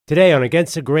Today on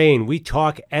Against the Grain, we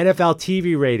talk NFL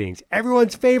TV ratings,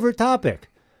 everyone's favorite topic.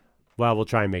 Well, we'll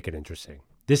try and make it interesting.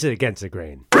 This is Against the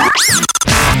Grain.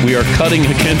 We are cutting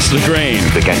against the grain.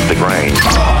 Against the grain.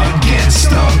 Against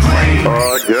the grain.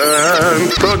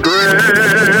 Against the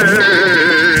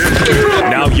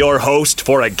grain. Now your host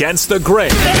for Against the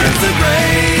Grain. Against the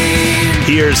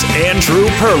Grain. Here's Andrew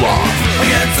Perloff.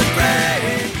 Against the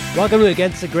Grain. Welcome to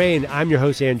Against the Grain. I'm your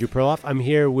host, Andrew Perloff. I'm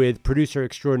here with producer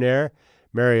extraordinaire,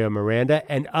 Mario Miranda,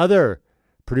 and other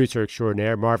producer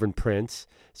extraordinaire, Marvin Prince.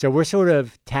 So we're sort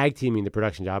of tag teaming the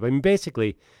production job. I mean,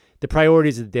 basically, the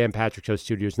priorities of the Dan Patrick Show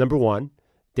studios. Number one,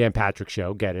 Dan Patrick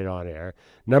Show, get it on air.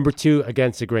 Number two,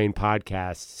 Against the Grain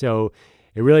podcast. So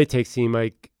it really takes team.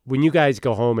 Like when you guys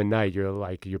go home at night, you're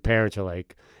like, your parents are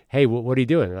like, hey, what are you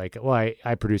doing? Like, well,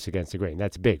 I produce Against the Grain.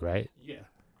 That's big, right?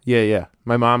 Yeah.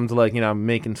 My mom's like,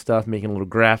 making stuff, making little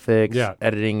graphics,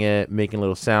 editing it, making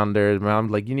little sounders. My mom's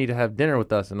like, you need to have dinner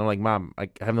with us. And I'm like, Mom, I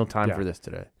have no time for this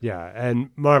today. Yeah. And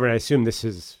Marvin, I assume this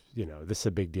is a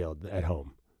big deal at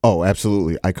home. Oh,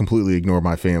 absolutely. I completely ignore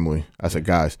my family. I said,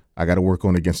 guys, I got to work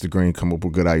on Against the Grain, come up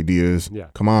with good ideas. Yeah.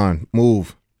 Come on,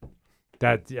 move.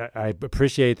 I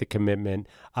appreciate the commitment.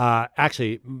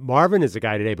 Actually, Marvin is the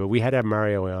guy today, but we had to have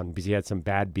Mario on because he had some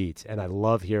bad beats. And I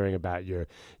love hearing about your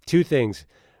two things.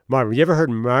 Marvin, you ever heard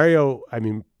Mario? I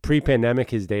mean,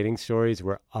 pre-pandemic, his dating stories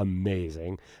were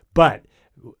amazing. But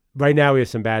right now we have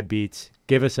some bad beats.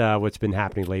 Give us what's been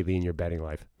happening lately in your betting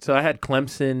life. So I had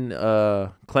Clemson,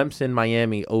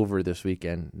 Miami over this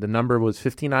weekend. The number was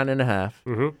 59.5.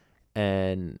 Mm-hmm.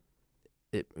 And,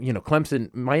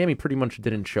 Clemson, Miami pretty much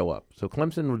didn't show up. So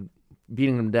Clemson was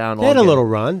beating them down. They had a little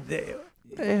run.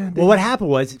 Well, what happened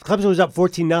was Clemson was up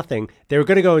 14-0. They were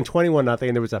going to go in 21-0,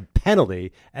 and there was a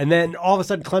penalty. And then all of a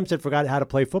sudden, Clemson forgot how to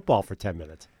play football for 10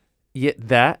 minutes. Yeah,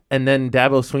 that. And then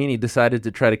Dabo Swinney decided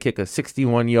to try to kick a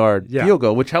 61-yard field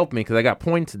goal, which helped me because I got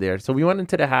points there. So we went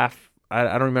into the half. I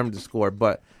don't remember the score,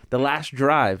 but the last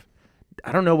drive,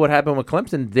 I don't know what happened with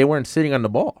Clemson. They weren't sitting on the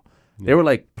ball. Yeah. They were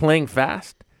like playing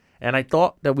fast. And I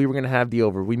thought that we were going to have the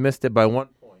over. We missed it by 1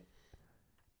 point.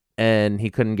 And he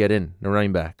couldn't get in, the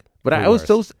running back. But I was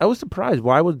surprised.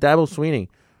 Why was Dabo Swinney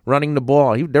running the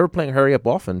ball? They were playing hurry-up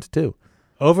offense, too.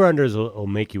 Over-unders will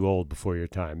make you old before your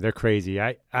time. They're crazy.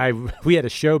 We had a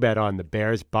show bet on the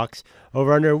Bears-Bucks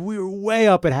over-under. We were way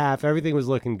up at half. Everything was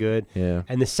looking good. Yeah.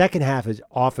 And the second half is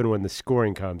often when the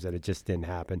scoring comes, and it just didn't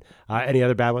happen. Any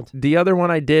other bad ones? The other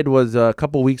one I did was a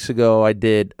couple weeks ago. I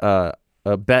did a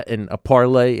bet in a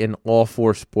parlay in all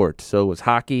four sports. So it was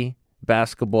hockey,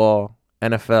 basketball,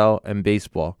 NFL, and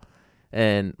baseball.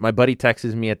 And my buddy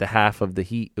texts me at the half of the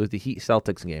Heat. It was the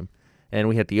Heat-Celtics game, and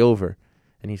we had the over.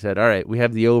 And he said, all right, we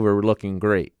have the over. We're looking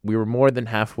great. We were more than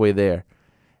halfway there.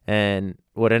 And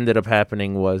what ended up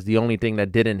happening was the only thing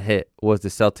that didn't hit was the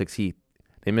Celtics Heat.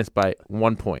 They missed by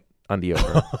 1 point on the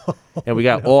over. And we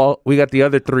got the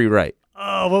other three right.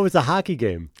 Oh, what was the hockey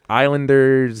game?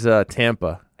 Islanders,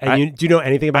 Tampa. And do you know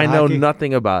anything about hockey? I know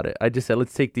nothing about it. I just said,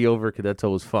 let's take the over because that's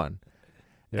always fun.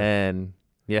 Yeah. And,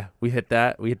 we hit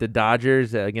that. We hit the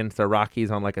Dodgers against the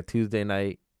Rockies on like a Tuesday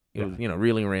night. It was,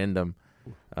 really random.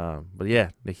 But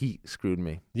the Heat screwed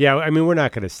me. Yeah, I mean, we're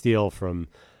not going to steal from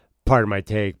part of my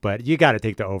take, but you got to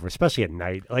take the over, especially at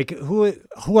night. Like, who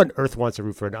on earth wants to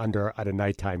root for an under at a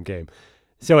nighttime game?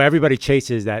 So everybody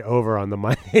chases that over on the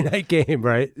Monday night game,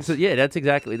 right? So,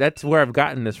 that's where I've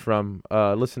gotten this from,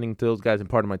 listening to those guys in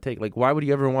part of my take. Like, why would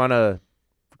you ever want to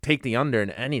take the under in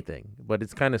anything? But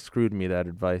it's kind of screwed me, that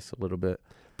advice, a little bit.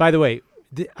 By the way,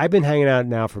 I've been hanging out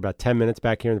now for about 10 minutes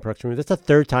back here in the production room. That's the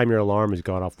third time your alarm has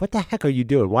gone off. What the heck are you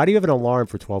doing? Why do you have an alarm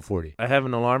for 12:40? I have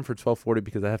an alarm for 12:40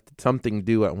 because I have something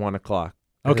due at 1 o'clock.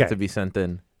 Okay. To be sent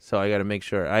in. So I got to make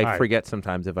sure. I forget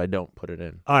sometimes if I don't put it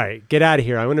in. All right. Get out of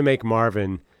here. I'm going to make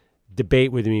Marvin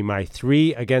debate with me my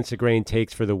 3 Against the Grain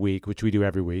takes for the week, which we do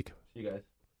every week. See you guys.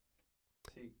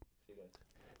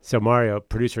 So Mario,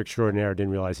 producer extraordinaire,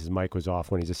 didn't realize his mic was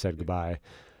off when he just said goodbye.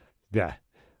 Yeah.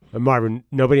 Marvin,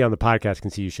 nobody on the podcast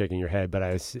can see you shaking your head, but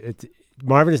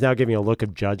Marvin is now giving a look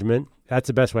of judgment. That's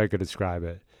the best way I could describe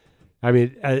it. I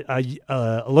mean,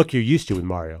 a look you're used to with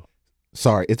Mario.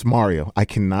 Sorry, it's Mario. I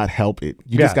cannot help it.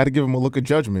 You just got to give him a look of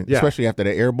judgment, especially after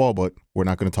the air ball, but we're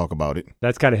not going to talk about it.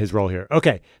 That's kind of his role here.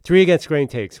 Okay, 3 Against the Grain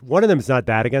takes. One of them is not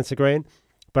that against the grain,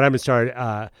 but I'm going to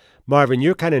start. Marvin,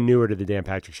 you're kind of newer to the Dan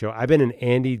Patrick Show. I've been an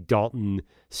Andy Dalton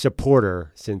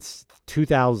supporter since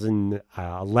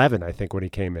 2011, I think, when he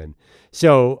came in.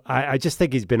 So I just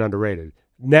think he's been underrated.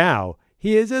 Now,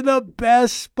 he is in the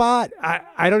best spot.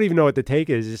 I don't even know what the take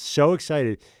is. Just so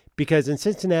excited because in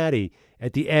Cincinnati,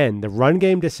 at the end, the run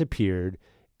game disappeared.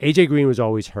 A.J. Green was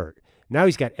always hurt. Now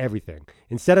he's got everything.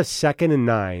 Instead of 2nd and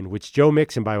 9, which Joe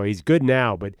Mixon, by the way, he's good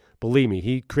now, but believe me,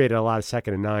 he created a lot of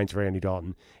 2nd and 9s for Andy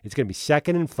Dalton. It's going to be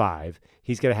 2nd and 5.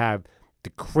 He's going to have the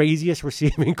craziest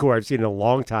receiving core I've seen in a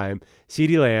long time.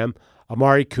 CeeDee Lamb,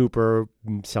 Amari Cooper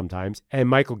sometimes, and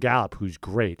Michael Gallup, who's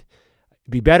great.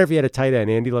 It'd be better if he had a tight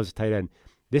end. Andy loves a tight end.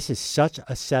 This is such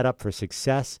a setup for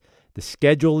success. The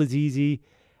schedule is easy.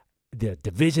 The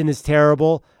division is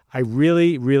terrible. I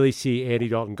really, really see Andy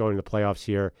Dalton going to the playoffs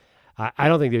here. I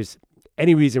don't think there's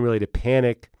any reason really to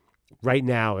panic right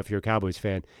now if you're a Cowboys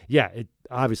fan. Yeah,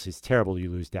 obviously it's terrible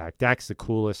you lose Dak. Dak's the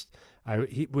coolest.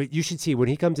 You should see when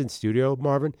he comes in studio,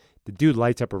 Marvin, the dude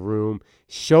lights up a room,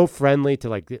 so friendly to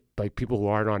like people who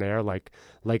aren't on air, like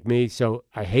me. So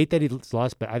I hate that he's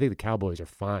lost, but I think the Cowboys are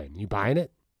fine. You buying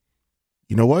it?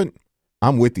 You know what?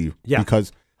 I'm with you. Yeah.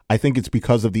 Because I think it's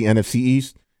because of the NFC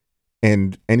East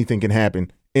and anything can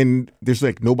happen. And there's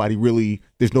like nobody really,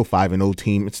 there's no 5-0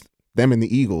 team. It's them and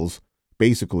the Eagles,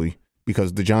 basically,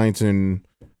 because the Giants and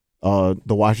the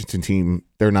Washington team,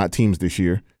 they're not teams this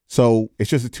year. So it's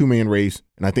just a two-man race,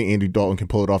 and I think Andy Dalton can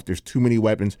pull it off. There's too many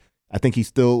weapons. I think he's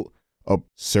still a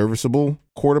serviceable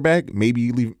quarterback,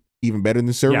 maybe even better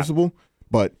than serviceable,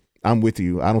 but I'm with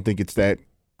you. I don't think it's that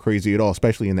crazy at all,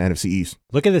 especially in the NFC East.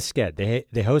 Look at the schedule.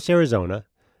 They host Arizona.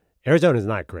 Arizona's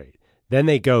not great. Then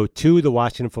they go to the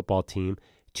Washington football team,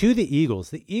 to the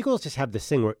Eagles. The Eagles just have this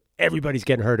thing where everybody's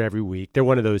getting hurt every week. They're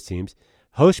one of those teams.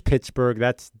 Host Pittsburgh.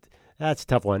 That's a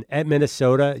tough one. At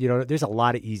Minnesota, there's a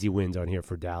lot of easy wins on here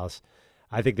for Dallas.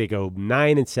 I think they go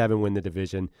 9-7, win the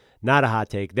division. Not a hot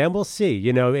take. Then we'll see.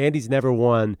 Andy's never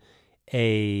won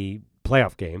a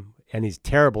playoff game, and he's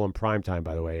terrible in primetime,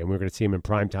 by the way, and we're going to see him in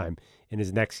primetime in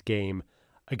his next game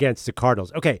against the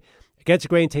Cardinals. Okay, against the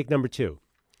grain, take number 2.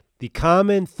 The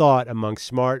common thought among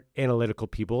smart, analytical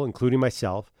people, including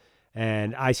myself,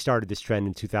 and I started this trend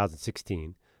in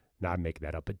 2016. Now I'm making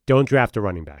that up, but don't draft a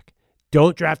running back.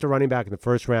 Don't draft a running back in the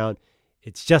first round.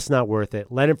 It's just not worth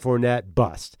it. Leonard Fournette,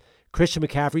 bust. Christian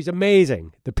McCaffrey's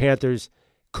amazing. The Panthers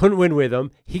couldn't win with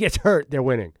him. He gets hurt, they're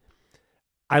winning.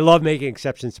 I love making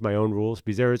exceptions to my own rules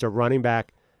because there is a running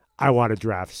back I want to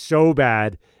draft so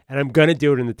bad, and I'm going to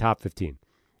do it in the top 15.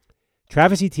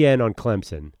 Travis Etienne on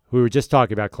Clemson, who we were just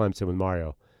talking about Clemson with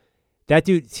Mario. That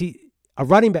dude, a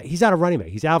running back, he's not a running back.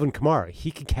 He's Alvin Kamara.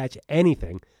 He can catch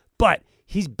anything, but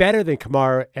he's better than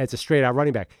Kamara as a straight-out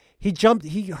running back. He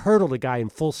hurdled a guy in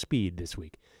full speed this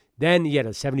week. Then he had a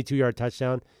 72-yard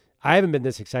touchdown. I haven't been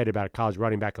this excited about a college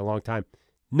running back in a long time.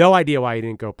 No idea why he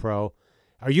didn't go pro.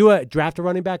 Are you a draft a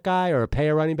running back guy or a pay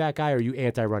a running back guy, or are you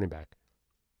anti-running back?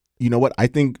 You know what? I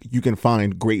think you can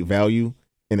find great value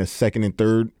in a second and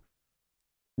third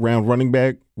round running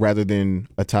back rather than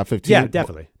a top 15. Yeah,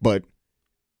 definitely. But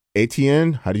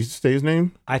Etienne, how do you say his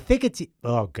name? I think it's –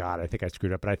 oh, God, I think I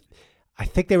screwed up. But I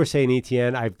think they were saying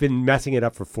Etienne. I've been messing it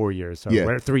up for 4 years,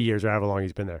 so 3 years or however long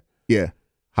he's been there. Yeah.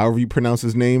 However you pronounce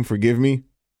his name, forgive me.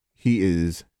 He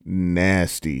is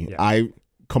nasty. Yeah.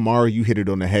 Kamara, you hit it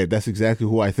on the head. That's exactly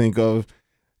who I think of.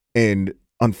 And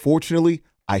unfortunately,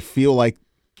 I feel like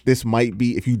this might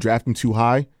be, if you draft him too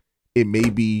high, it may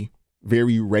be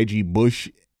very Reggie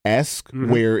Bush-esque,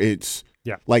 where it's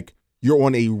like you're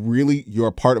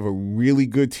a part of a really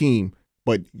good team,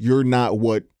 but you're not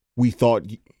what we thought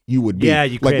you would be. Yeah,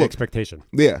 you create expectation.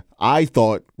 Yeah, I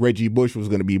thought Reggie Bush was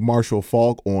going to be Marshall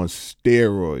Faulk on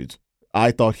steroids.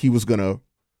 I thought he was going to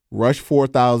rush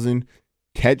 4,000,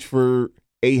 catch for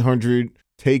 800,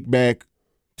 take back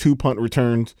 2 punt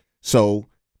returns. So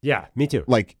yeah, me too.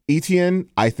 Like Etienne,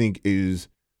 I think is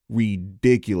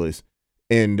ridiculous.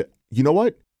 And you know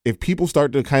what? If people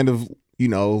start to kind of,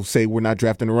 say we're not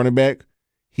drafting a running back,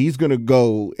 he's going to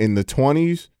go in the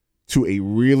 20s to a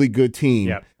really good team.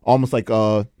 Yep. Almost like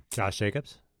Josh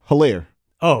Jacobs? Hilaire.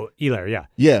 Oh, Hilaire, yeah.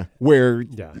 Yeah, where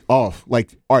all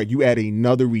right, you add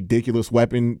another ridiculous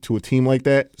weapon to a team like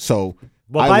that. So,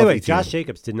 well, by the way, Josh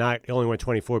Jacobs only went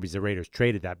 24 because the Raiders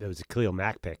traded that. It was a Khalil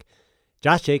Mack pick.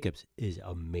 Josh Jacobs is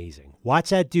amazing.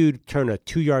 Watch that dude turn a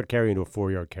 2-yard carry into a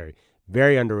 4-yard carry.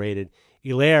 Very underrated.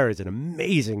 Hilaire is an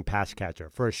amazing pass catcher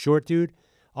for a short dude,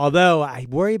 although I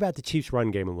worry about the Chiefs'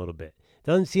 run game a little bit.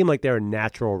 Doesn't seem like they're a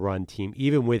natural run team,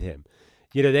 even with him.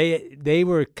 They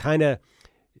were kind of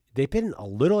 – they've been a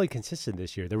little inconsistent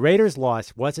this year. The Raiders'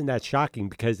 loss wasn't that shocking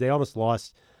because they almost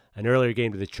lost an earlier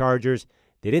game to the Chargers.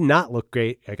 They did not look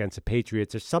great against the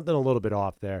Patriots. There's something a little bit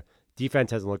off there.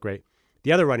 Defense hasn't looked great.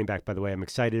 The other running back, by the way, I'm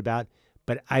excited about,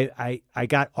 but I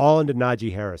got all into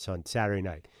Najee Harris on Saturday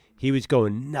night. He was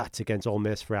going nuts against Ole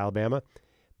Miss for Alabama,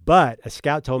 but a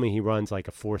scout told me he runs like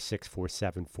a 4.6,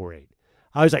 4.7, 4.8.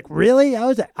 I was like, really?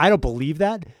 I don't believe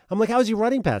that. I'm like, how is he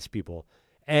running past people?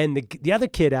 And the other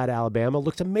kid out of Alabama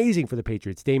looks amazing for the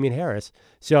Patriots, Damian Harris.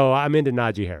 So I'm into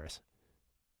Najee Harris.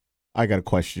 I got a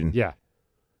question. Yeah.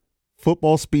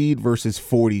 Football speed versus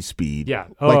 40 speed. Yeah.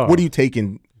 Like, what are you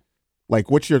taking?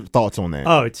 Like, what's your thoughts on that?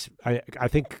 Oh, I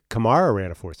think Kamara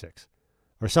ran a 4.6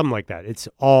 or something like that. It's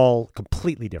all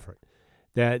completely different.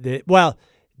 Well,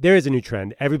 there is a new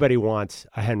trend. Everybody wants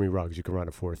a Henry Ruggs who can run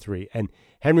a 4.3. And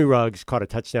Henry Ruggs caught a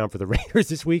touchdown for the Raiders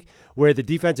this week where the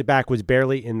defensive back was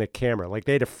barely in the camera. Like,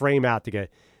 they had to frame out to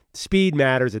get speed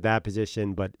matters at that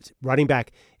position, but running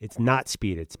back, it's not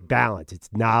speed. It's balance.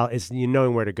 It's you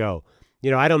knowing where to go.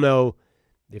 I don't know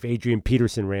if Adrian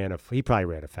Peterson he probably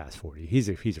ran a fast 40. He's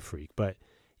a freak, but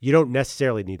you don't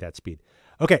necessarily need that speed.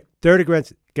 Okay, third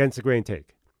against the grain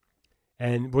take.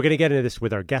 And we're going to get into this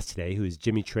with our guest today, who is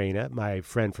Jimmy Traina, my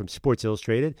friend from Sports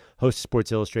Illustrated, host of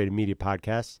Sports Illustrated Media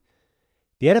Podcast.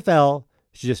 The NFL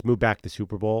should just move back to the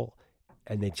Super Bowl,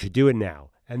 and they should do it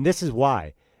now. And this is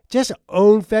why. Just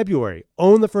own February.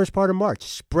 Own the first part of March.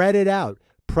 Spread it out.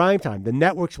 Primetime. The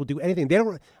networks will do anything.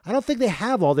 I don't think they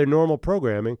have all their normal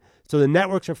programming, so the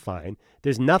networks are fine.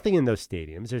 There's nothing in those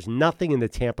stadiums. There's nothing in the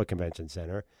Tampa Convention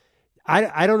Center.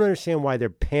 I don't understand why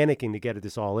they're panicking to get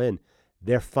this all in.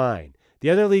 They're fine. The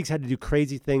other leagues had to do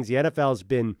crazy things. The NFL's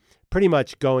been pretty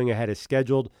much going ahead as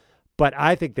scheduled, but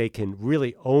I think they can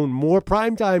really own more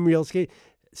primetime real estate.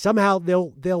 Somehow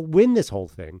they'll win this whole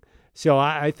thing. So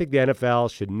I think the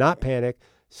NFL should not panic,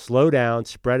 slow down,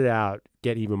 spread it out,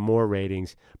 get even more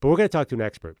ratings. But we're going to talk to an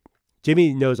expert.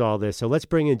 Jimmy knows all this, so let's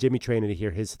bring in Jimmy Traina to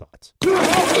hear his thoughts.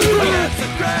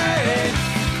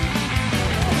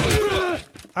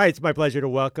 All right, it's my pleasure to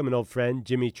welcome an old friend,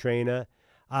 Jimmy Traina.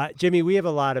 Jimmy, we have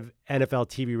a lot of NFL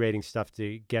TV rating stuff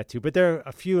to get to, but there are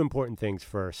a few important things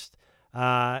first.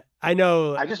 I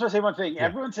know. I just want to say one thing. Yeah.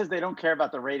 Everyone says they don't care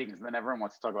about the ratings, and then everyone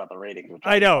wants to talk about the ratings. Which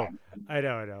I know. fine.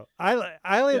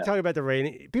 I only talk about the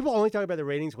rating. People only talk about the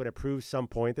ratings when it proves some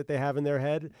point that they have in their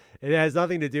head. It has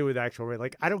nothing to do with actual rating.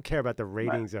 Like, I don't care about the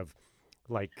ratings of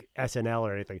like SNL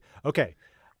or anything. Okay.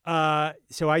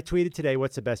 So I tweeted today,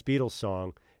 what's the best Beatles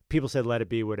song? People said, Let It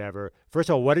Be, whatever. First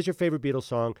of all, what is your favorite Beatles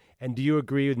song? And do you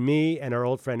agree with me and our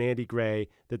old friend Andy Gray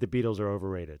that the Beatles are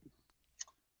overrated?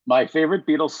 My favorite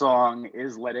Beatles song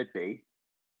is Let It Be.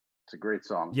 It's a great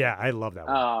song. Yeah, I love that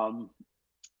one.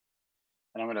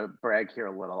 And I'm going to brag here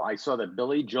a little. I saw the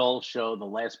Billy Joel show, the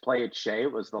last play at Shea.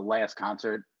 It was the last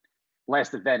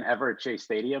event ever at Shea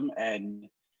Stadium. And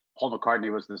Paul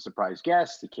McCartney was the surprise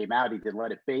guest. He came out, he did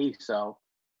Let It Be. So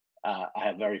I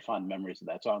have very fond memories of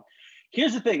that song.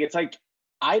 Here's the thing. It's like,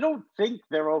 I don't think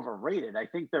they're overrated. I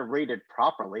think they're rated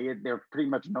properly. They're pretty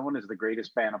much known as the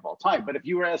greatest band of all time. But if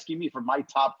you were asking me for my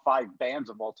top 5 bands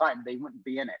of all time, they wouldn't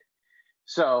be in it.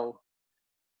 So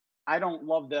I don't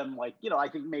love them. Like, I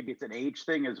think maybe it's an age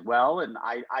thing as well. And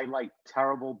I like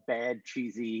terrible, bad,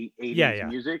 cheesy 80s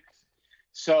music.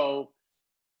 So,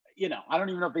 I don't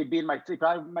even know if they'd be in they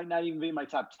probably might not even be in my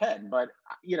top 10. But,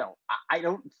 I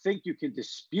don't think you can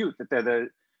dispute that they're the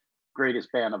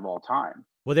greatest band of all time.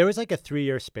 Well, there was like a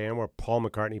 3-year span where Paul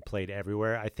McCartney played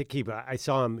everywhere. I think I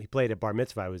saw him. He played at Bar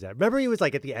Mitzvah. I was at. Remember, he was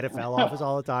like at the NFL office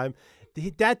all the time.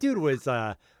 That dude was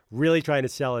really trying to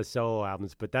sell his solo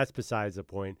albums, but that's besides the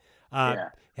point.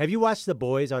 Have you watched The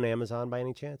Boys on Amazon by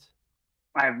any chance?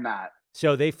 I have not.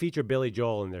 So they feature Billy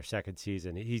Joel in their second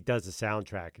season. He does the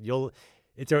soundtrack.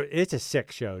 It's a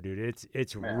sick show, dude.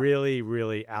 It's really,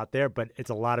 really out there, but it's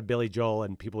a lot of Billy Joel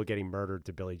and people getting murdered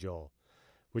to Billy Joel,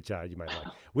 which you might like.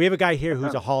 We have a guy here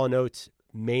who's a Hall & Oates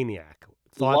maniac.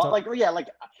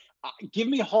 Give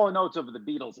me Hall & Oates over the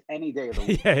Beatles any day of the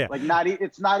week. Yeah. Like,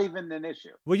 it's not even an issue.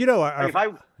 Well,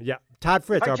 Todd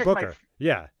Fritz, our booker.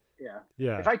 Yeah.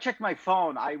 If I check my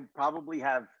phone, I probably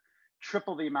have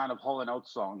triple the amount of Hall &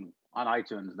 Oates song on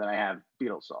iTunes than I have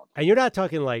Beatles songs. And you're not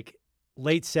talking like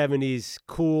late 70s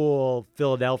cool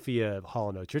Philadelphia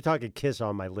Hall & Oates. You're talking Kiss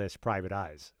on my list, Private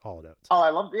Eyes Hall & Oates. Oh, I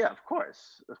love, of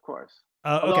course.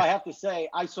 Although okay. I have to say,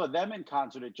 I saw them in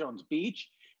concert at Jones Beach,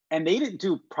 and they didn't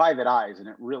do Private Eyes, and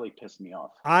it really pissed me off.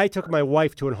 I took my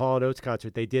wife to a Hall & Oates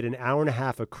concert. They did an hour and a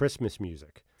half of Christmas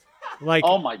music. Like,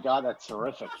 oh my God, that's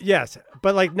terrific. Yes,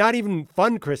 but like not even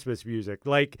fun Christmas music,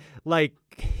 like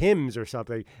hymns or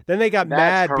something. Then they got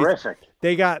mad. Terrific.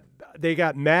 They got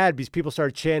mad because people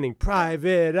started chanting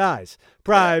 "Private Eyes,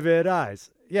 Private Eyes."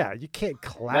 Yeah, you can't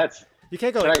clap. You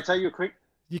can't go. Can I tell you a quick?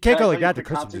 You can't go like that to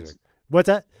Christmas music. What's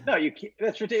that? No, you can't.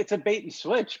 That's ridiculous. It's a bait and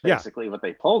switch, basically, what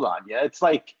they pulled on you. It's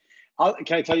like,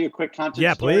 can I tell you a quick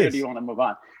concert story? Please. Or do you want to move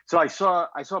on? So I saw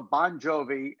Bon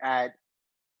Jovi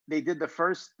they did the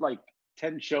first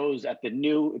 10 shows at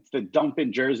it's the dump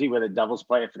in Jersey where the Devils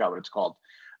play. I forgot what it's called,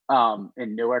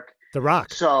 in Newark. The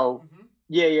Rock. So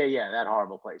yeah, that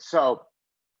horrible place. So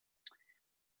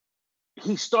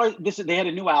they had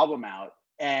a new album out,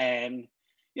 and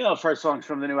first song's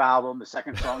from the new album, the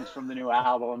second song's from the new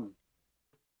album,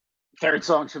 third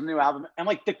song's from the new album, and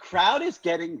like the crowd is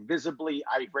getting visibly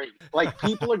irate. Like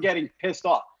people are getting pissed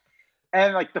off.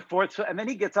 And like the fourth, and then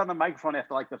he gets on the microphone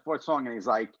after like the fourth song, and he's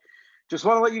like, "Just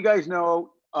want to let you guys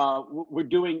know, we're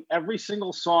doing every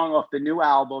single song off the new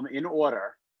album in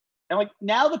order." And like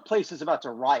now the place is about to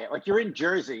riot. Like you're in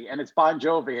Jersey and it's Bon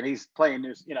Jovi and he's playing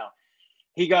this,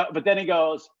 but then he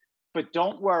goes, "But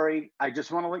don't worry, I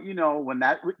just want to let you know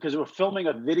because we're filming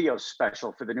a video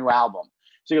special for the new album."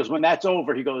 So he goes, "When that's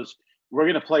over," he goes, "we're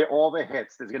going to play all the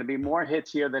hits. There's going to be more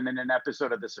hits here than in an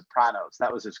episode of The Sopranos."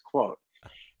 That was his quote.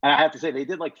 And I have to say, they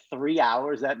did like 3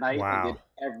 hours that night. Wow. They did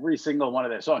every single one of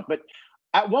their songs. But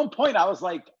at one point, I was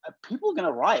like, people are going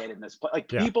to riot in this place. Like,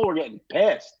 people were getting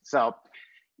pissed. So,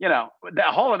 the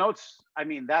Hall & Oates, I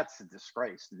mean, that's a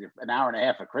disgrace. An hour and a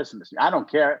half of Christmas. I don't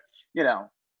care.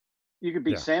 You could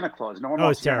be Santa Claus. No one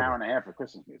wants an hour and a half of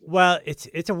Christmas music. Well,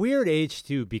 it's a weird age,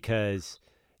 too, because,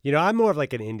 I'm more of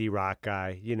like an indie rock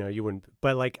guy. You wouldn't.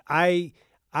 But, like,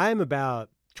 I'm about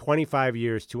 25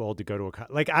 years too old to go to a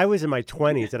concert. Like I was in my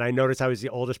 20s and I noticed I was the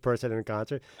oldest person in a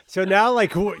concert. So now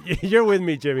like you're with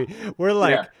me, Jimmy. We're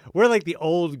like the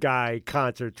old guy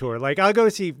concert tour. Like I'll go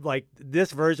see like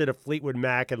this version of Fleetwood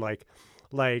Mac and it's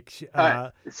like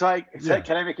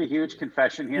can I make a huge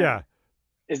confession here? Yeah.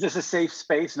 Is this a safe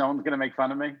space? No one's going to make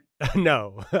fun of me?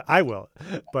 No, I will.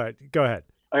 But go ahead.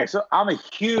 Okay, so I'm a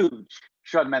huge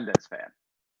Shawn Mendes fan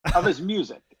of his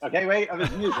music. Okay, of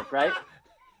his music, right?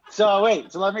 So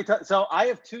let me tell. So I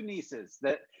have two nieces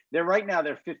that they're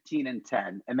 15 and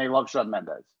 10, and they love Shawn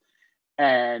Mendes.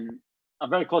 And I'm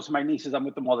very close to my nieces. I'm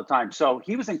with them all the time. So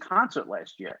he was in concert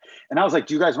last year, and I was like,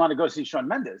 "Do you guys want to go see Shawn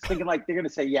Mendes?" Thinking like they're going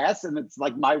to say yes, and it's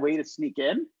like my way to sneak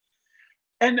in.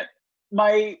 And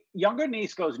my younger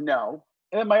niece goes no,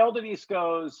 and then my older niece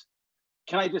goes,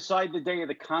 "Can I decide the day of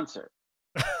the concert?"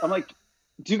 I'm like,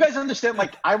 do you guys understand?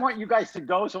 Like, I want you guys to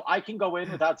go so I can go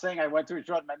in without saying I went to a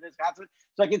Shawn Mendes concert.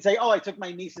 So I can say, "Oh, I took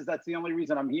my nieces. That's the only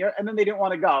reason I'm here." And then they didn't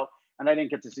want to go. And I didn't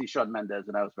get to see Shawn Mendes.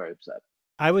 And I was very upset.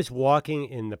 I was walking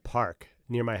in the park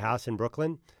near my house in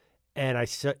Brooklyn. And I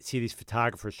see these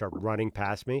photographers start running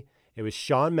past me. It was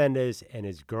Shawn Mendes and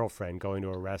his girlfriend going to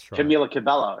a restaurant. Camila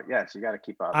Cabello. Yes, you got to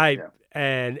keep up.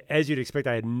 And as you'd expect,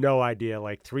 I had no idea.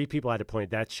 Like 3 people had to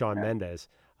point, "That's Shawn Mendes."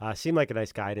 Seemed like a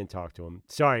nice guy. I didn't talk to him.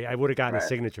 Sorry, I would have gotten a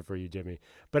signature for you, Jimmy.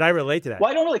 But I relate to that.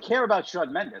 Well, I don't really care about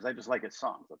Shawn Mendes. I just like his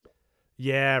songs.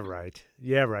 Yeah, right. Do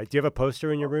you have a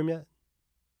poster in your room yet?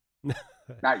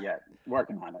 Not yet.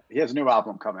 Working on it. He has a new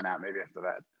album coming out maybe after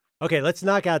that. Okay, let's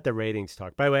knock out the ratings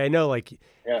talk. By the way, I know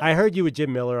I heard you with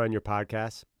Jim Miller on your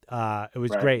podcast. It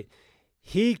was great.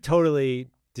 He totally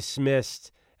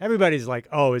dismissed. Everybody's like,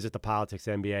 "Oh, is it the politics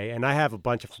NBA?" And I have a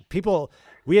bunch of people.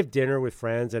 We have dinner with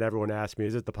friends, and everyone asks me,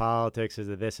 "Is it the politics? Is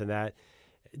it this and that?"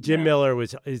 Jim Miller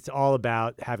it's all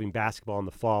about having basketball in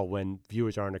the fall when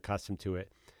viewers aren't accustomed to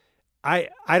it. I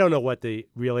don't know what the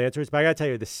real answer is, but I got to tell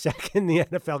you, the second the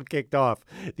NFL kicked off,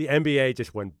 the NBA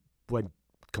just went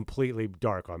completely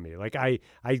dark on me. Like I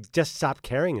just stopped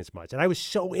caring as much, and I was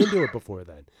so into it before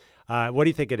then. What do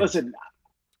you think it is? Listen,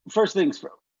 first things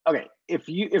first. Okay, if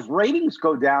ratings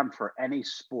go down for any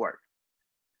sport,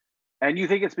 and you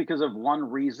think it's because of one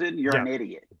reason, you're an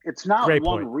idiot. It's not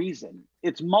one reason.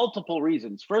 It's multiple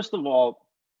reasons. First of all,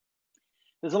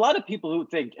 there's a lot of people who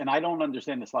think, and I don't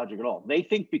understand this logic at all, they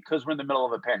think because we're in the middle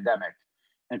of a pandemic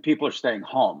and people are staying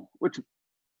home, which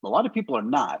a lot of people are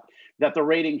not, that the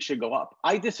ratings should go up.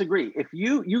 I disagree. If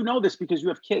you know this because you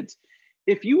have kids.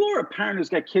 If you are a parent who's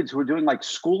got kids who are doing like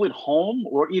school at home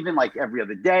or even like every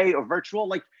other day or virtual,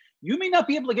 like you may not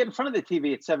be able to get in front of the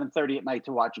TV at 7:30 at night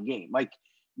to watch a game. Like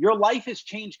your life has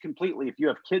changed completely if you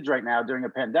have kids right now during a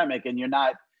pandemic and you're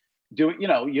not doing,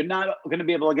 you're not going to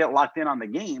be able to get locked in on the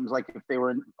games like if they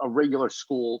were in a regular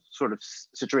school sort of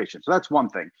situation. So that's one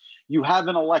thing. You have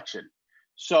an election.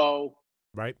 So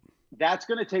that's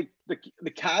going to take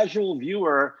the casual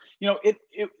viewer,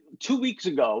 2 weeks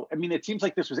ago. I mean, it seems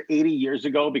like this was 80 years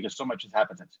ago because so much has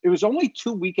happened since. It was only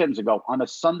 2 weekends ago on a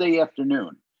Sunday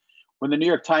afternoon when the New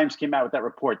York Times came out with that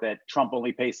report that Trump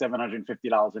only pays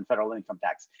 $750 in federal income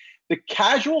tax. The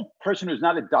casual person who's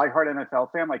not a diehard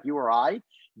NFL fan like you or I,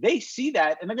 they see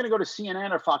that and they're going to go to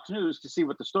CNN or Fox News to see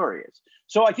what the story is.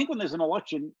 So I think when there's an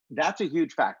election, that's a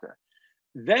huge factor.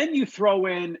 Then you throw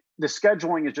in the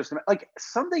scheduling is just like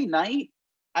Sunday night,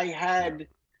 I had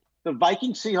the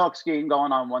Vikings Seahawks game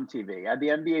going on one TV. I had the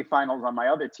NBA Finals on my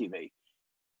other TV.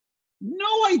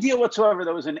 No idea whatsoever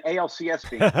there was an ALCS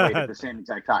being played at the same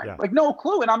exact time. Yeah. Like no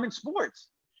clue, and I'm in sports.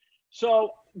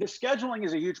 So the scheduling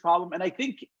is a huge problem. And I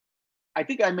think I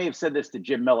think I may have said this to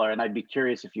Jim Miller, and I'd be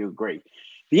curious if you agree.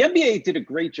 The NBA did a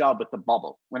great job with the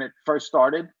bubble when it first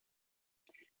started.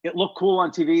 It looked cool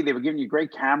on TV. They were giving you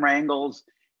great camera angles.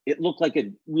 It looked like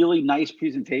a really nice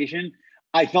presentation.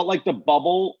 I felt like the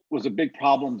bubble was a big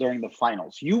problem during the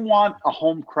finals. You want a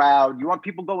home crowd. You want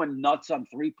people going nuts on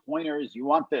three-pointers. You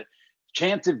want the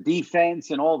chance of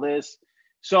defense and all this.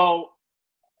 So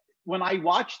when I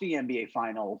watched the NBA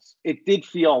finals, it did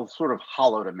feel sort of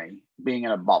hollow to me being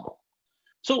in a bubble.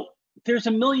 So there's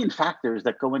a million factors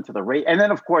that go into the rate. And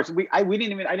then of course so I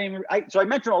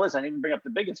mentioned all this. I didn't even bring up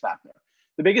the biggest factor.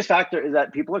 The biggest factor is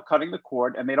that people are cutting the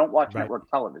cord and they don't watch network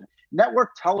television. Network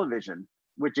television,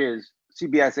 which is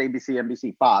CBS, ABC,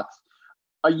 NBC, Fox,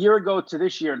 a year ago to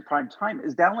this year in prime time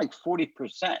is down like 40%.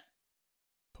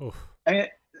 Oof. I mean,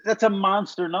 that's a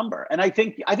monster number. And I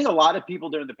think a lot of people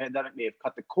during the pandemic may have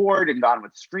cut the cord and gone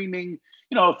with streaming.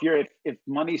 You know, if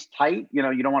money's tight, you know,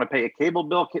 you don't want to pay a cable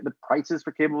bill. The prices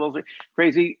for cable bills are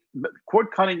crazy. But cord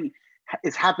cutting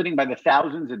is happening by the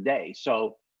thousands a day.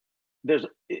 So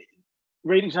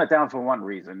ratings not down for one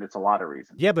reason. It's a lot of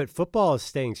reasons. Yeah, but football is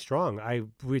staying strong.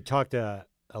 We talked a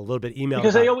little bit email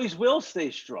because they always will stay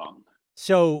strong.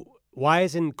 So why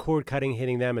isn't cord cutting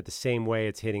hitting them at the same way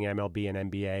it's hitting MLB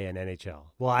and NBA and NHL?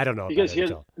 Well, I don't know. Because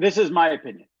this is my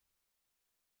opinion.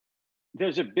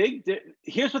 There's a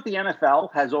here's what the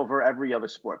NFL has over every other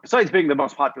sport, besides being the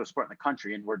most popular sport in the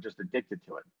country, and we're just addicted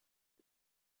to it.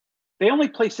 They only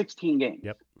play 16 games.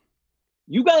 Yep.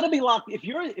 You got to be locked. If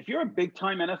you're a big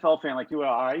time NFL fan like you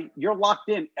are, you're locked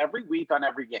in every week on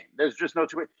every game. There's just no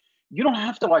two. You don't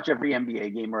have to watch every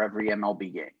NBA game or every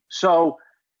MLB game. So,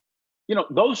 you know,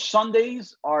 those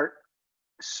Sundays are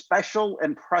special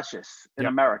and precious in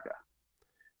America.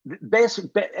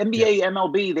 NBA,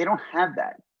 MLB, they don't have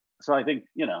that. So I think,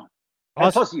 you know,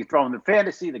 plus you throw in the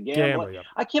fantasy, the gambling.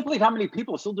 I can't believe how many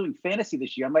people are still doing fantasy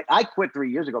this year. I'm like, I quit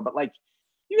 3 years ago, but like,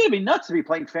 you're gonna be nuts to be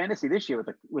playing fantasy this year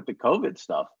with the COVID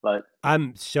stuff. But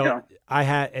and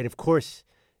of course,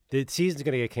 the season's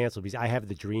gonna get canceled because I have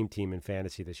the dream team in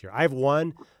fantasy this year. I have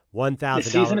 $1,000. The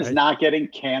season is not getting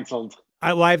canceled.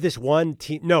 I have this one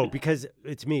team. No, because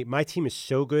it's me. My team is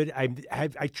so good. I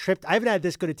tripped. I haven't had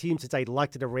this good a team since I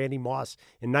elected a Randy Moss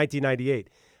in 1998.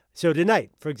 So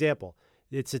tonight, for example,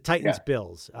 it's the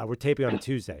Titans-Bills. We're taping on a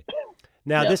Tuesday.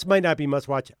 Now, this might not be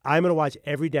must-watch. I'm going to watch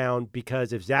every down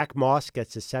because if Zach Moss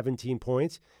gets to 17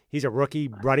 points, he's a rookie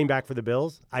running back for the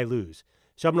Bills, I lose.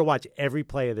 So I'm going to watch every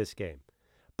play of this game.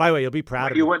 By the way, you'll be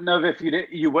proud of me. You wouldn't have if you did.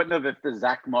 You wouldn't have if the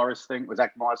Zach Morris thing was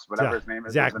Zach Morris, whatever his name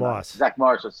is. Zach Moss. Zach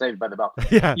Morris was saved by the bell.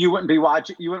 Yeah. You wouldn't be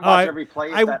watching. You wouldn't watch every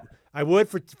play. I would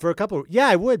for a couple. Yeah,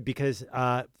 I would because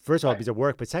first of all, because of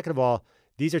work, but second of all,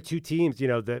 these are two teams. You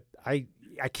know that I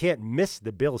can't miss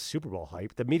the Bills Super Bowl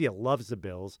hype. The media loves the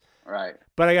Bills. Right.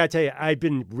 But I got to tell you, I've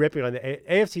been ripping on the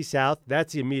AFC South.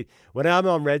 That's the immediate. When I'm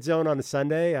on Red Zone on a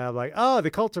Sunday, I'm like, oh,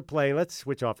 the Colts are playing. Let's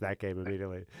switch off that game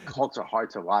immediately. Colts are hard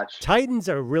to watch. Titans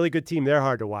are a really good team. They're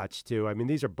hard to watch, too. I mean,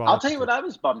 these are bums. I'll tell you what I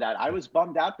was bummed at. I was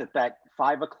bummed out that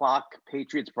 5 o'clock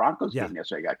Patriots-Broncos game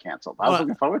yesterday got canceled. I was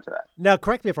looking forward to that. Now,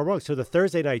 correct me if I'm wrong. So the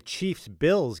Thursday night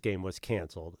Chiefs-Bills game was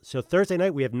canceled. So Thursday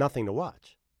night we have nothing to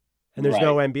watch. And there's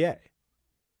no NBA.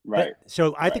 Right.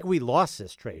 So I think we lost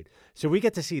this trade. So we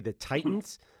get to see the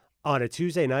Titans on a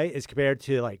Tuesday night as compared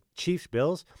to like Chiefs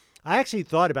Bills. I actually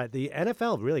thought about the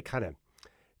NFL really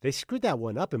they screwed that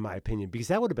one up in my opinion because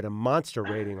that would have been a monster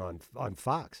rating on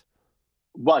Fox.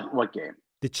 What game?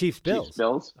 The Chiefs Bills. Chiefs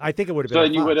Bills. I think it would have been. So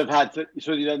then you would have had to.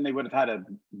 So then they would have had to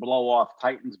blow off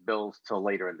Titans Bills till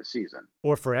later in the season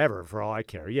or forever, for all I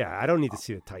care. Yeah, I don't need to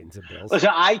see the Titans and Bills. Listen,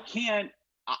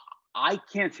 I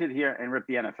can't sit here and rip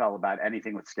the NFL about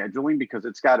anything with scheduling because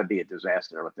it's got to be a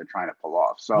disaster what they're trying to pull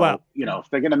off. So, you know, if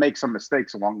they're going to make some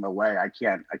mistakes along the way, I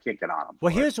can't get on them.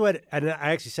 Well, here's what, and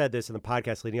I actually said this in the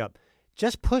podcast leading up,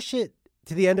 just push it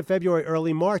to the end of February,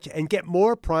 early March, and get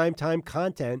more primetime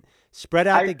content, spread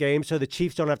out the game so the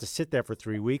Chiefs don't have to sit there for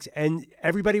 3 weeks, and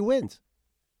everybody wins.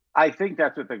 I think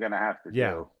that's what they're going to have to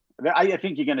do. I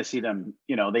think you're going to see them,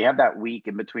 you know, they have that week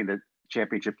in between the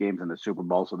championship games and the Super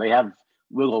Bowl, so they have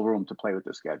little room to play with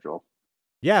the schedule.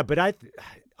 Yeah, but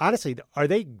honestly, they're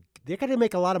going to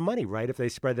make a lot of money, right, if they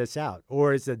spread this out,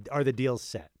 or are the deals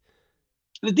set?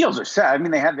 The deals are set. I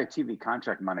mean, they have their TV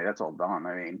contract money. That's all done.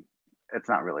 I mean, it's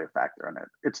not really a factor in it.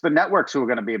 It's the networks who are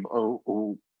going to be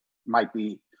who might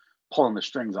be pulling the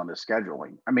strings on the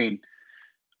scheduling. I mean,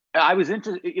 I was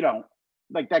interested, you know,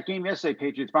 like that game yesterday,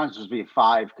 Patriots Broncos was supposed to be at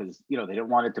 5 because, you know, they didn't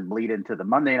want it to bleed into the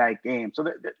Monday night game. So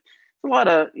there's a lot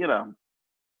of, you know,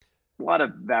 a lot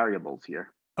of variables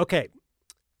here. Okay.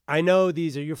 I know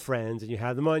these are your friends and you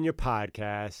have them on your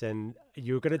podcast and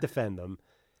you're going to defend them.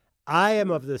 I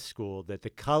am of the school that the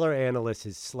color analyst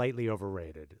is slightly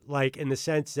overrated. Like in the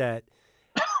sense that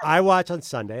I watch on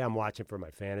Sunday. I'm watching for my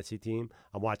fantasy team.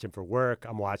 I'm watching for work.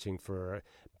 I'm watching for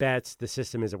bets. The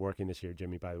system isn't working this year,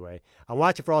 Jimmy, by the way. I'm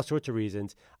watching for all sorts of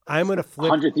reasons. I'm going to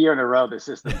flip. 100th year in a row, the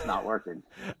system's not working.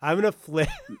 I'm going to flip.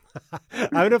 I'm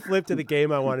going to flip to the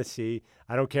game I want to see.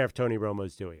 I don't care if Tony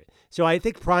Romo's doing it. So I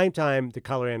think primetime, the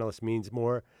color analyst means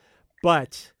more.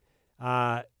 But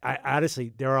I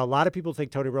honestly, there are a lot of people who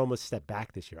think Tony Romo stepped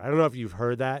back this year. I don't know if you've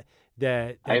heard that.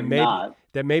 That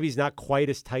maybe he's not quite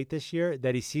as tight this year,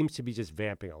 that he seems to be just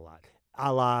vamping a lot,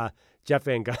 a la Jeff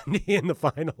Van Gundy in the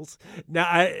finals.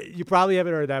 Now, you probably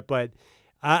haven't heard that, but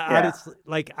honestly,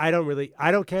 like, I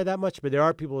don't care that much, but there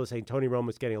are people who are saying Tony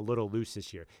Romo's getting a little loose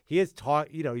this year. He is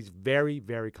he's very,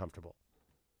 very comfortable.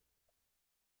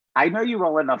 I know you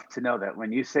well enough to know that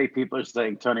when you say people are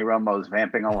saying Tony Romo is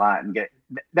vamping a lot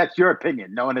that's your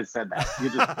opinion. No one has said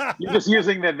that. You're just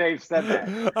using that they've said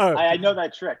that. I know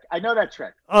that trick.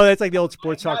 Oh, that's like the old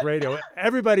sports talk radio.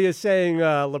 Everybody is saying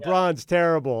LeBron's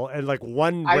terrible, and like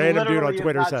one random dude on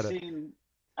Twitter said it.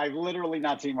 I've literally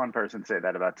not seen one person say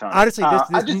that about Tony. Honestly,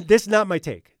 this is not my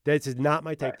take. This is not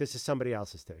my take. Right. This is somebody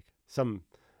else's take.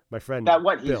 My friend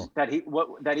Bill. That he's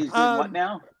doing what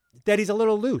now? That he's a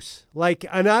little loose. Like,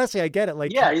 and honestly, I get it.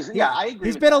 Like, I agree.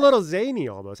 He's been a little zany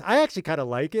almost. I actually kind of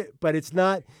like it, but it's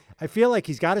not. I feel like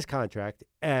he's got his contract,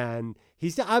 and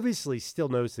he's obviously still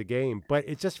knows the game, but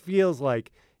it just feels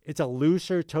like it's a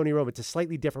looser Tony Romo. It's a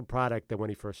slightly different product than when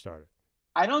he first started.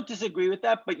 I don't disagree with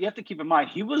that, but you have to keep in mind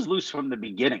he was loose from the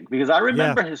beginning, because I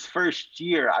remember his first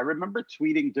year. I remember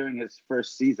tweeting during his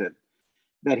first season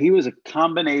that he was a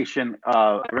combination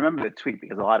of. I remember the tweet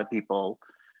because a lot of people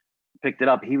picked it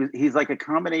up. He's like a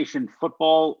combination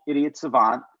football idiot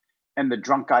savant and the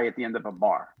drunk guy at the end of a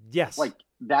bar. Yes. Like,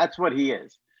 that's what he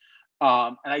is.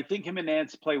 And I think him and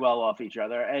Nance play well off each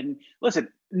other. And listen,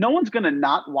 no one's going to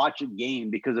not watch a game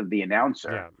because of the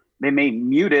announcer. Yeah. They may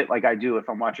mute it like I do if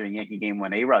I'm watching a Yankee game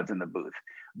when A-Rod's in the booth.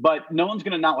 But no one's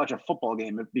going to not watch a football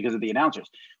game because of the announcers.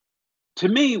 To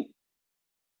me,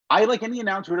 I like any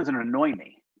announcer who doesn't annoy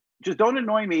me. Just don't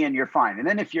annoy me and you're fine. And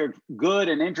then if you're good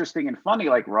and interesting and funny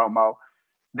like Romo,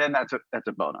 then that's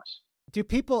a bonus. Do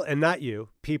people, and not you,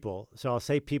 people, so I'll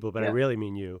say people, but I really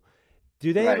mean you,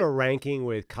 do they have a ranking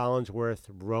with Collinsworth,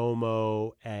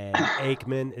 Romo, and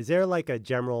Aikman? Is there like a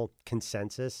general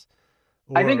consensus?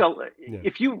 Or, I think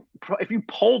if you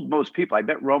polled most people, I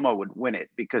bet Romo would win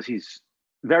it because he's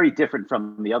very different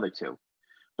from the other two.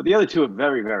 But the other two are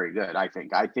very, very good, I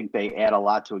think. I think they add a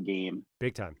lot to a game.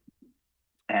 Big time.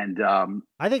 And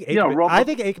I think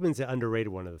Aikman's the underrated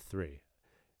one of the three.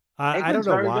 I don't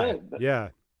know why.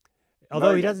 Good,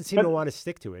 although he doesn't seem to want to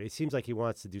stick to it. It seems like he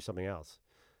wants to do something else.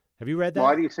 Have you read that?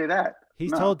 Why do you say that?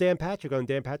 He's told Dan Patrick on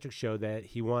Dan Patrick's show that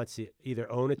he wants to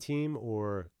either own a team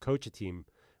or coach a team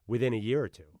within a year or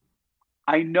two.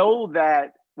 I know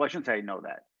that. Well, I shouldn't say I know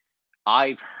that.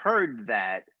 I've heard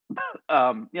that.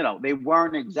 They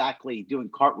weren't exactly doing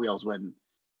cartwheels when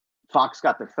Fox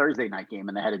got the Thursday night game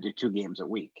and they had to do 2 games a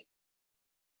week.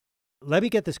 Let me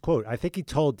get this quote. I think he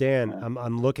told Dan,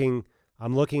 I'm looking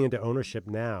into ownership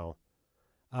now.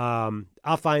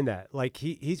 I'll find that. Like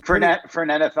he's for an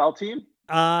NFL team?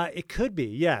 It could be.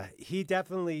 Yeah. He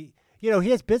definitely, he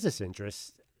has business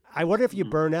interests. I wonder if you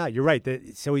burn out. You're right.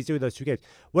 So he's doing those 2 games.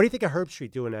 What do you think of Herb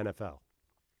Street doing NFL?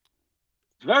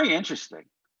 It's very interesting.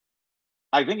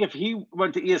 I think if he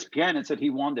went to ESPN and said he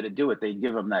wanted to do it, they'd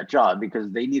give him that job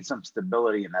because they need some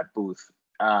stability in that booth.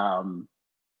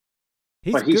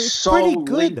 He's so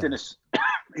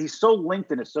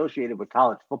linked and associated with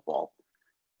college football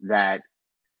that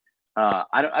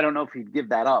I don't know if he'd give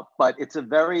that up. But it's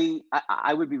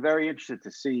I would be very interested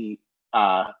to see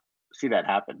that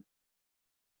happen.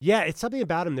 Yeah, it's something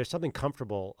about him. There's something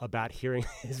comfortable about hearing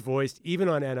his voice, even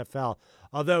on NFL.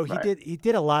 Although he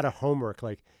did a lot of homework.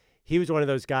 Like, he was one of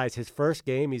those guys. His first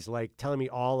game, he's like telling me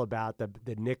all about the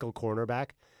nickel cornerback.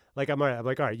 Like, I'm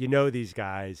like, all right, these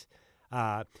guys.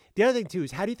 The other thing too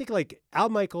is, how do you think like Al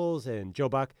Michaels and Joe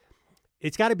Buck?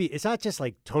 It's not just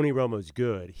like Tony Romo's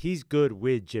good. He's good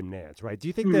with Jim Nance, right? Do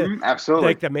you think that absolutely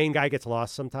like the main guy gets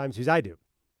lost sometimes? Because I do.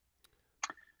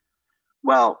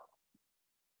 Well,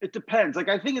 it depends. Like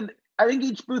I think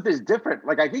each booth is different.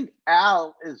 Like I think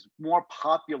Al is more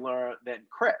popular than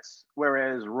Chris,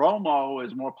 whereas Romo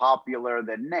is more popular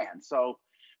than Nance. So,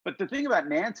 but the thing about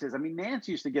Nance is, Nance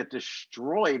used to get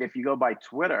destroyed if you go by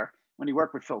Twitter when he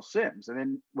worked with Phil Simms. And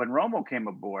then when Romo came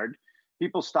aboard,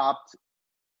 people stopped,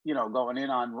 going in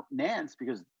on Nance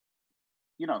because,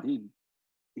 he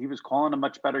was calling a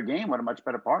much better game with a much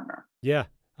better partner. Yeah,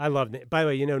 I love Nance. By the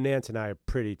way, Nance and I are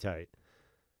pretty tight.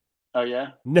 Oh yeah,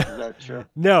 No, is that true?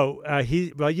 no.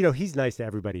 He's nice to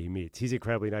everybody he meets. He's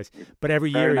incredibly nice. But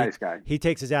every Very year, nice guy. he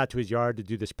takes us out to his yard to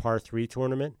do this par 3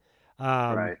 tournament.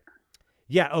 Right.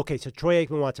 Yeah. Okay. So Troy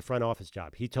Aikman wants a front office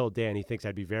job. He told Dan he thinks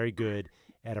I'd be very good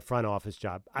at a front office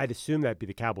job. I'd assume that'd be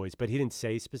the Cowboys, but he didn't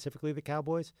say specifically the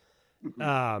Cowboys.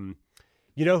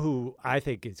 You know who I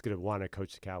think is going to want to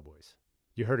coach the Cowboys?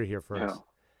 You heard it here first. Who?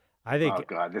 I think. Oh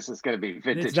God, this is going to be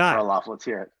vintage not. Perloff. Let's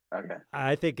hear it. Okay.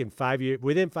 I think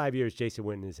within 5 years, Jason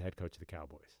Witten is head coach of the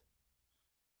Cowboys.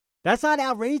 That's not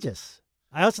outrageous.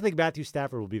 I also think Matthew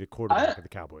Stafford will be the quarterback of the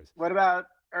Cowboys. What about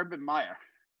Urban Meyer?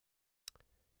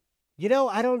 You know,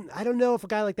 I don't know if a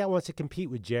guy like that wants to compete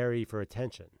with Jerry for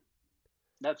attention.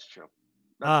 That's true.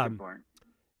 That's a good point.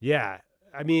 Yeah.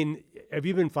 I mean, have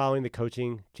you been following the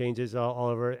coaching changes all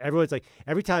over? Everyone's like,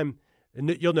 every time,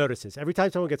 and you'll notice this, every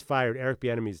time someone gets fired, Eric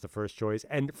Bieniemy is the first choice,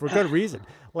 and for good reason.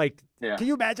 Like, Can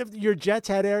you imagine if your Jets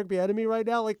had Eric Bieniemy right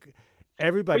now? Like,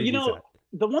 everybody. But that.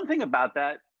 The one thing about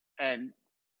that, and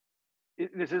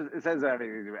it says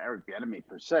everything to Eric Bieniemy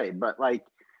per se, but like,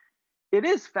 it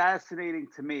is fascinating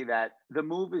to me that the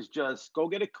move is just go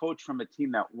get a coach from a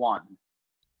team that won.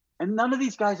 And none of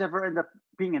these guys ever end up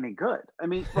being any good. I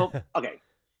mean, well, okay.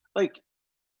 Like,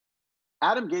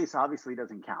 Adam Gase obviously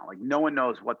doesn't count. Like, no one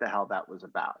knows what the hell that was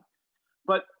about.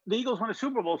 But the Eagles won a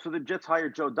Super Bowl, so the Jets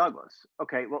hired Joe Douglas.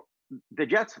 Okay, well, the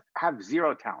Jets have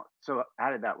zero talent. So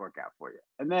how did that work out for you?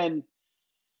 And then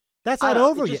that's not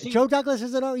over yet. Joe Douglas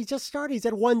isn't over. He just started. He's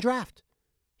had one draft.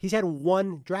 He's had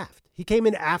one draft. He came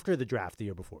in after the draft the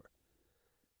year before.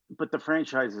 But the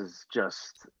franchise is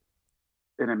just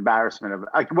an embarrassment of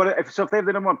like if they have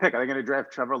the number 1 pick, are they going to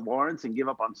draft Trevor Lawrence and give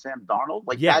up on Sam Darnold?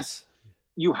 Like yes,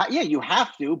 you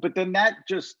have to. But then that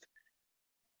just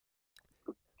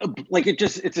like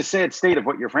it's a sad state of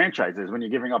what your franchise is when you're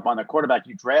giving up on a quarterback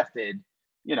you drafted,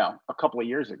 a couple of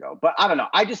years ago. But I don't know.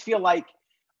 I just feel like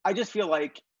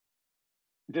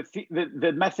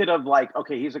the method of like,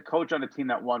 okay, he's a coach on a team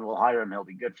that won, we'll hire him, he'll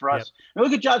be good for us. Yep.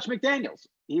 Look at Josh McDaniels.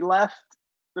 He left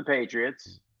the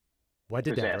Patriots. What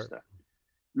did that hurt?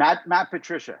 Matt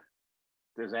Patricia,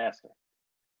 disaster.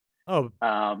 Oh,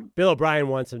 Bill O'Brien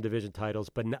won some division titles,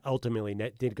 but ultimately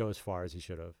did go as far as he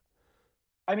should have.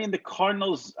 I mean, the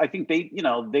Cardinals, I think they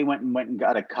went and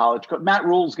got a college coach. Matt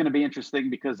Rule's going to be interesting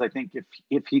because I think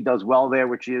if he does well there,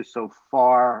 which he is so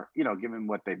far, given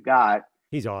what they've got,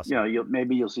 he's awesome.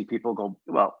 Maybe you'll see people go,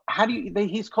 well, how do you?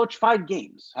 He's coached 5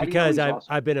 games. Because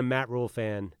I've been a Matt Rule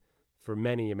fan for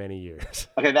many, many years.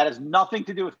 Okay, that has nothing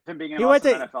to do with him being an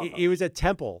awesome NFL. He was at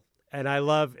Temple, and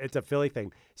it's a Philly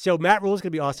thing. So Matt Rule's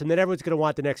going to be awesome. Then everyone's going to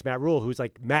want the next Matt Rule, who's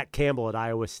like Matt Campbell at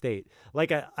Iowa State, like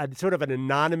a sort of an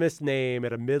anonymous name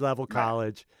at a mid-level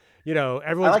college.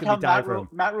 Everyone's going to be dying for him.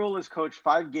 Matt Rule has coached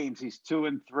 5 games. He's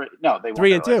 2-3. No, they won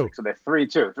 3-2. So they're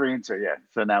 3-2. 3-2. Yeah.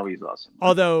 So now he's awesome.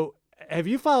 Although, have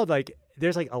you followed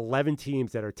there's 11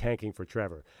 teams that are tanking for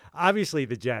Trevor. Obviously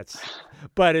the Jets,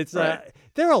 but it's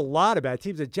there are a lot of bad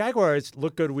teams. The Jaguars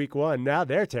look good week 1. Now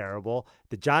they're terrible.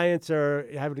 The Giants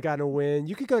haven't gotten a win.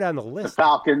 You could go down the list. The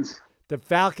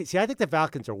Falcons. See, I think the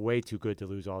Falcons are way too good to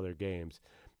lose all their games.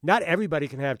 Not everybody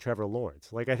can have Trevor Lawrence.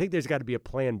 I think there's got to be a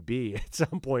plan B at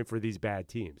some point for these bad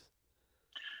teams.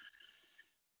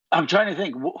 I'm trying to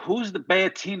think. Who's the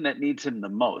bad team that needs him the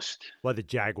most? Well, the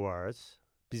Jaguars.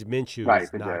 Because Minshew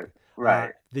is not.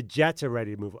 Right. The Jets are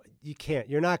ready to move.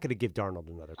 You're not going to give Darnold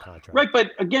another contract. Right,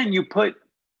 but again, you put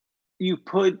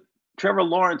Trevor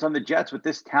Lawrence on the Jets with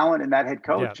this talent and that head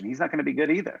coach, and he's not going to be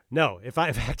good either. No, if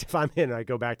I'm in, I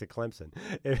go back to Clemson.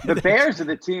 The Bears are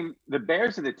the team. The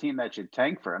Bears are the team that should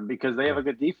tank for him because they have a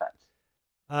good defense.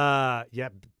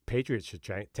 Patriots should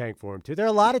tank for him too. There are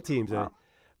a lot of teams,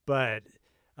 but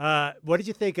what did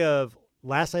you think of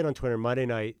last night on Twitter, Monday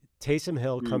night? Taysom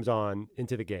Hill comes on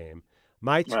into the game.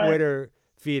 My Twitter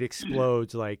feed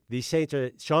explodes like these Saints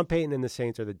are Sean Payton and the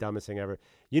Saints are the dumbest thing ever.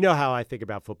 You know how I think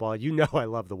about football. You know I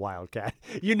love the Wildcat.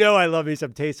 You know I love me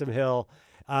some Taysom Hill.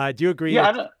 Do you agree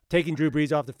that taking Drew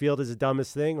Brees off the field is the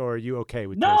dumbest thing, or are you okay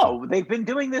with Taysom? They've been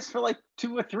doing this for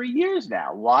 2 or 3 years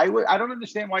now. I don't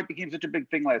understand why it became such a big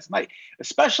thing last night,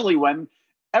 especially when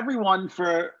everyone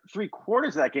for 3/4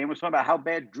 of that game was talking about how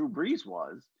bad Drew Brees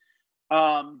was.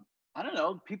 I don't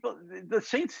know. The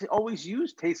Saints always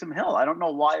use Taysom Hill. I don't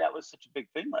know why that was such a big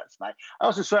thing last night. I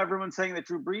also saw everyone saying that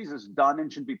Drew Brees is done and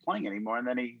shouldn't be playing anymore. And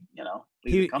then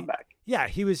he come back. Yeah,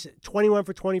 he was 21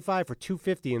 for 25 for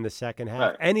 250 in the second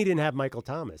half, and he didn't have Michael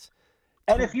Thomas.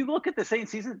 And if you look at the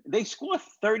Saints season, they score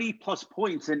 30+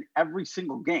 points in every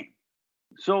single game.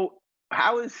 So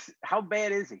how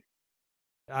bad is he?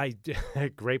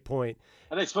 Great point.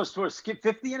 Are they supposed to skip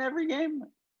 50 in every game?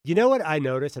 You know what I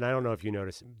noticed, and I don't know if you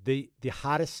noticed, the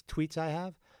hottest tweets I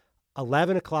have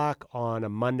 11 o'clock on a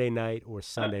Monday night or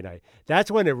Sunday night. That's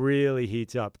when it really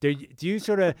heats up. Do you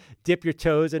sort of dip your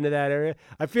toes into that area?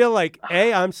 I feel like,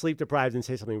 A, I'm sleep deprived and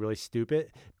say something really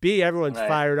stupid. B, everyone's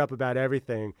fired up about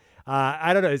everything.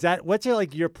 I don't know. What's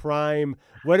your prime?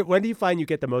 When do you find you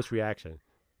get the most reaction?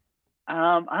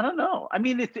 I don't know. I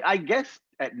mean, I guess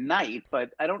at night,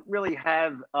 but I don't really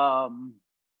have, I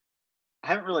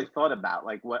haven't really thought about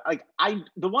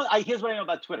here's what I know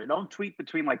about Twitter. Don't tweet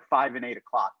between 5 and 8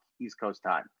 o'clock East Coast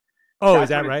time. Oh, That's is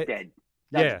that when right? It's dead.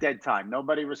 That's dead time.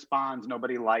 Nobody responds.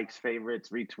 Nobody likes, favorites,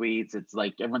 retweets. It's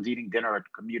like everyone's eating dinner or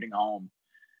commuting home.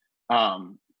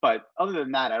 But other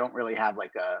than that, I don't really have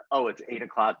it's 8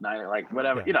 o'clock night,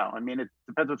 whatever. Yeah. I mean, it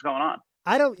depends what's going on.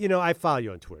 I don't. I follow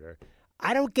you on Twitter.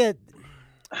 I don't think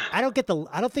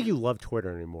you love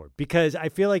Twitter anymore because I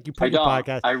feel like you put your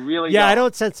podcast. I really don't. I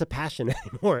don't sense the passion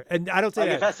anymore. And I don't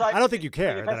say that. I don't think you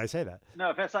care that I say that. No,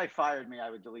 if SI fired me,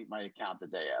 I would delete my account the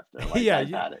day after. I've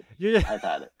had it. I've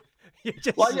had it. You're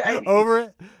just over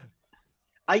it.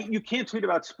 You can't tweet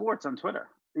about sports on Twitter.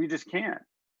 You just can't.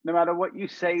 No matter what you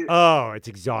say. Oh, it's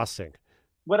exhausting.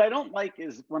 What I don't like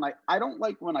is when I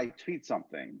tweet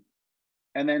something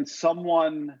and then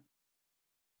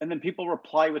people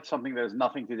reply with something that has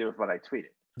nothing to do with what I tweeted.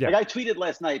 Yeah. I tweeted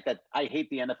last night that I hate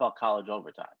the NFL college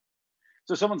overtime.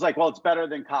 So someone's like, well, it's better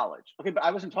than college. Okay, but I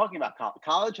wasn't talking about college.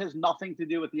 College has nothing to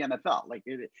do with the NFL.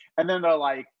 And then they're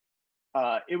like,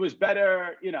 it was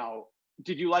better,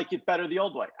 did you like it better the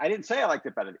old way? I didn't say I liked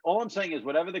it better. All I'm saying is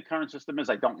whatever the current system is,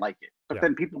 I don't like it. But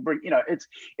then people bring, it's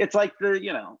like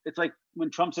it's like when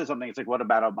Trump says something, it's like, what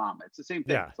about Obama? It's the same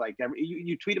thing. Yeah. It's like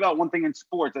you tweet about one thing in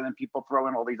sports and then people throw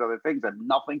in all these other things that have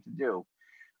nothing to do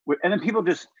with, and then people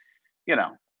just,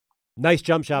 Nice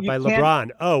jump shot by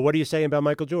LeBron. Oh, what are you saying about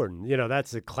Michael Jordan?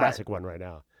 That's a classic one right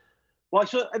now. Well,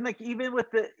 even with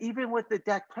the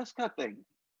Dak Prescott thing,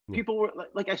 people were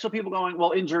I saw people going,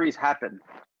 well, injuries happen.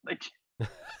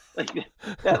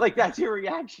 That's your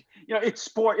reaction. It's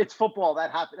sport, it's football.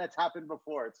 That's happened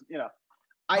before. It's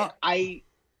I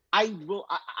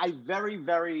very,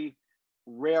 very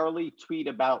rarely tweet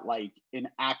about an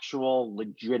actual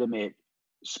legitimate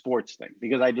sports thing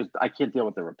because I can't deal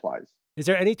with the replies. Is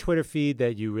there any Twitter feed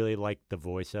that you really like the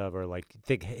voice of or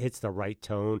think hits the right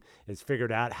tone, has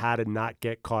figured out how to not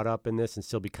get caught up in this and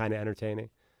still be kind of entertaining?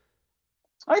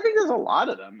 I think there's a lot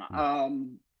of them.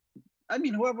 I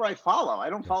mean, whoever I follow, I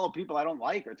don't follow people I don't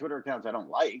like or Twitter accounts I don't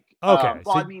like. Okay.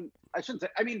 I shouldn't say.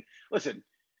 I mean, listen.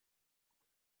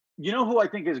 You know who I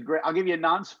think is great? I'll give you a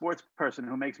non-sports person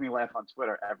who makes me laugh on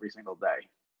Twitter every single day.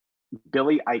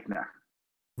 Billy Eichner.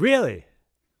 Really?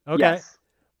 Okay. Yes.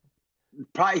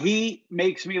 He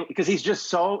makes me because he's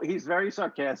very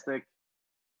sarcastic.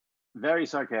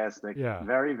 Yeah.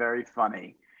 Very, very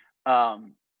funny.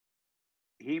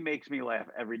 He makes me laugh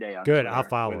every day on Good. Twitter. I'll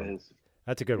follow him.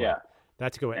 That's a good one. Yeah.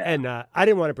 That's a good one. Yeah. And I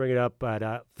didn't want to bring it up,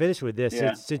 but finish with this.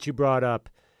 Yeah. Since you brought up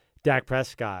Dak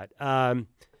Prescott,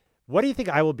 what do you think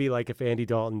I will be like if Andy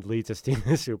Dalton leads us team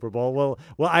in the Super Bowl? Will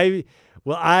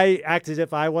I act as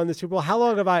if I won the Super Bowl? How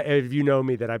long have you known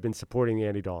me that I've been supporting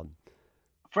Andy Dalton?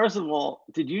 First of all,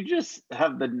 did you just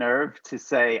have the nerve to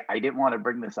say I didn't want to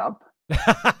bring this up?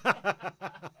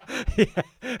 Yeah.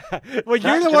 Well,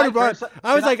 you're the one who brought.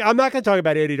 I was like, I'm not going to talk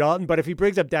about Andy Dalton, but if he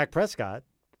brings up Dak Prescott,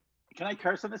 can I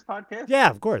curse on this podcast? Yeah,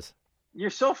 of course. You're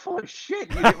so full of shit.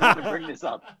 You didn't want to bring this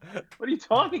up. What are you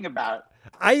talking about?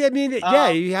 I mean,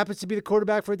 he happens to be the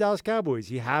quarterback for the Dallas Cowboys.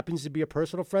 He happens to be a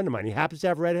personal friend of mine. He happens to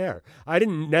have red hair. I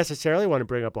didn't necessarily want to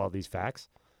bring up all these facts.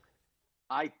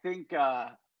 I think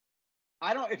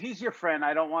if he's your friend,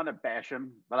 I don't want to bash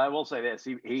him, but I will say this.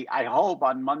 I hope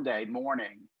on Monday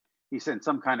morning he sent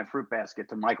some kind of fruit basket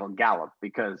to Michael Gallup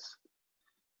because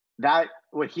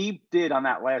what he did on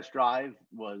that last drive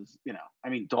was,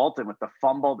 Dalton with the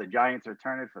fumble, the Giants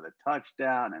returned it for the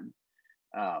touchdown.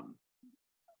 And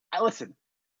listen,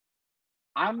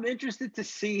 I'm interested to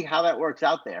see how that works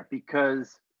out there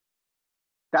because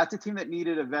that's a team that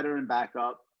needed a veteran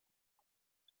backup.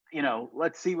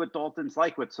 Let's see what Dalton's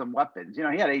like with some weapons. He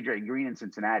had AJ Green in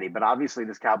Cincinnati, but obviously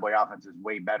this Cowboy offense is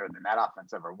way better than that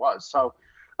offense ever was. So,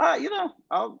 I'm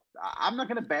not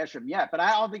going to bash him yet, but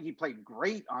I don't think he played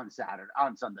great on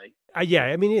Sunday. Yeah,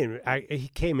 I mean, he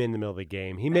came in the middle of the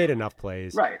game. He made enough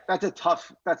plays. Right. That's a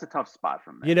tough spot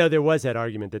from there. There was that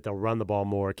argument that they'll run the ball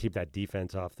more, keep that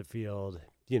defense off the field.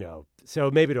 So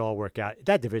maybe it'll all work out.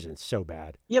 That division is so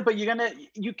bad. Yeah, but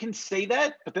you can say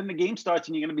that, but then the game starts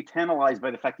and you're going to be tantalized by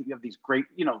the fact that you have these great,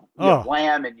 you have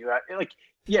Lamb and you have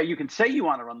you can say you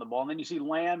want to run the ball and then you see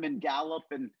Lamb and Gallup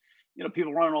and,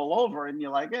 people running all over and you're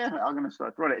like, I'm going to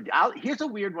start throwing it. Here's a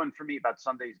weird one for me about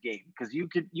Sunday's game because you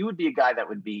would be a guy that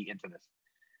would be into this.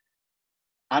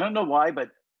 I don't know why,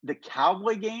 but the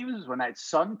Cowboy games, when that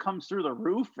sun comes through the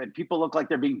roof and people look like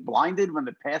they're being blinded when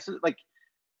the passes, like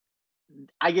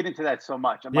I get into that so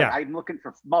much. I'm like, I'm looking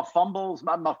for muff fumbles,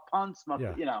 muff punts,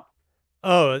 you know.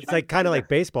 Oh, it's like kind of like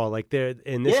baseball. Like they're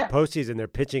in this postseason, they're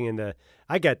pitching in the.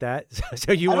 I get that.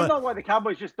 So you. I don't know why the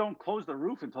Cowboys just don't close the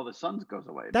roof until the sun goes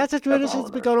away. That's a tradition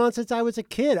that's been going on since I was a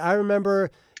kid. I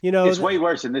remember, it's way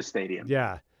worse in this stadium.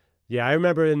 Yeah, I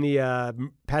remember in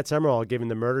the Pat Summerall giving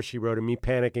the Murder She Wrote and me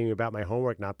panicking about my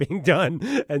homework not being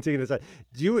done and singing this.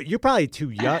 You're probably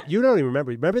too young. You don't even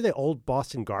remember. Remember the old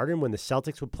Boston Garden when the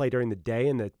Celtics would play during the day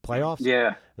in the playoffs? Yeah,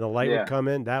 and the light would come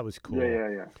in. That was cool.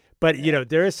 Yeah. But,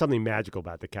 there is something magical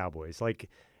about the Cowboys. Like,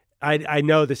 I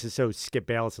know this is so Skip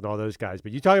Bayless and all those guys,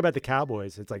 but you talk about the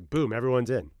Cowboys, it's like, boom,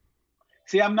 everyone's in.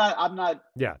 See, I'm not.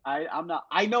 Yeah. I'm not.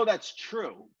 I know that's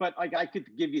true, but like I could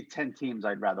give you 10 teams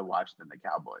I'd rather watch than the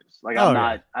Cowboys. Like I'm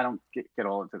not. Yeah. I don't get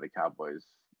all into the Cowboys.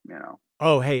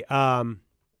 Oh, hey.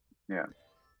 Yeah.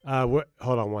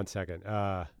 Hold on 1 second.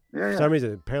 For some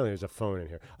reason, apparently there's a phone in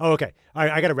here. Oh, okay. All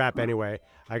right, I got to wrap anyway.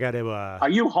 I got to.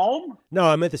 Are you home? No,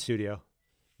 I'm at the studio.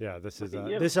 Yeah, this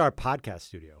is our podcast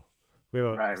studio. We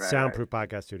have a soundproof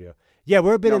podcast studio. Yeah,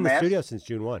 we've been in the studio since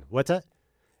June 1. What's that?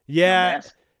 Yeah,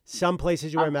 some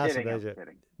places you wear masks.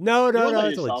 No,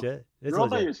 it's legit. It's You're all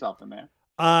by yourself in there.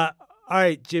 All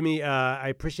right, Jimmy. I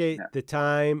appreciate the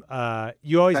time.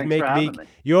 You always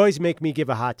make me give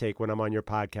a hot take when I'm on your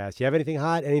podcast. You have anything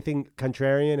hot? Anything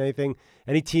contrarian?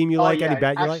 Any team you like? Any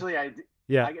bet you like? Actually,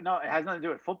 no, it has nothing to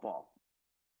do with football.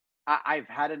 I've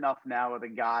had enough now with a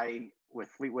guy with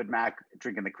Fleetwood Mac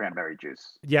drinking the cranberry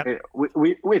juice. Yeah,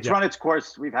 it's run its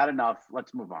course. We've had enough.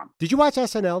 Let's move on. Did you watch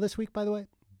SNL this week, by the way?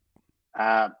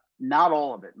 Not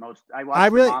all of it. I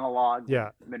watched the monologue. Yeah,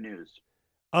 the news.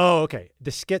 Oh, okay.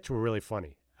 The skits were really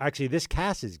funny. Actually, this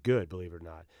cast is good, believe it or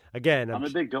not. Again, I'm a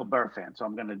big Bill Burr fan, so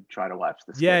I'm going to try to watch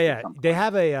this. Yeah. They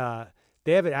have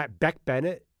Beck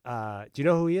Bennett. Do you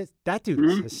know who he is? That dude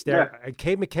is hysterical. Yeah.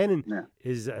 Kate McKinnon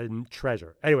is a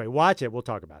treasure. Anyway, watch it. We'll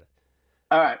talk about it.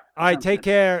 All right. Take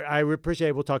care. I appreciate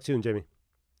it. We'll talk soon, Jimmy.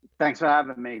 Thanks for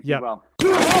having me. Yeah. Well.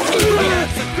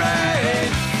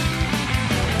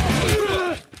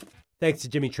 Thanks to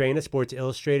Jimmy Traina, Sports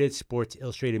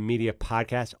Illustrated Media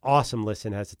Podcast. Awesome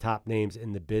listen, has the top names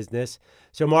in the business.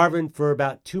 So, Marvin, for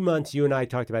about 2 months, you and I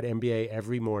talked about NBA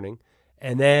every morning,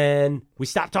 and then we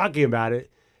stopped talking about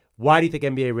it. Why do you think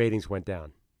NBA ratings went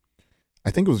down? I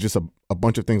think it was just a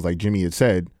bunch of things like Jimmy had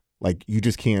said. Like, you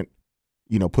just can't,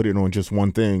 put it on just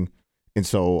one thing. And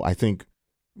so I think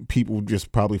people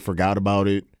just probably forgot about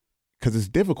it because it's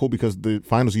difficult because the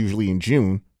finals usually in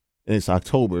June and it's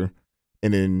October.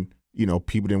 And then,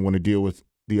 people didn't want to deal with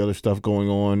the other stuff going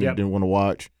on, didn't want to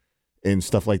watch and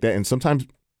stuff like that. And sometimes,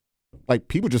 like,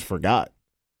 people just forgot.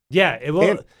 Yeah, it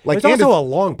was also a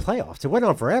long playoffs. It went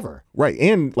on forever. Right,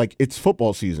 and, like, it's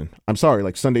football season. I'm sorry,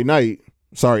 like, Sunday night,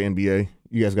 sorry, NBA,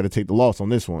 you guys got to take the loss on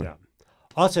this one. Yeah.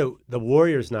 Also, the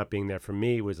Warriors not being there for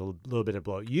me was a little bit of a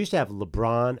blow. You used to have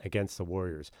LeBron against the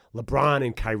Warriors. LeBron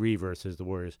and Kyrie versus the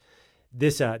Warriors.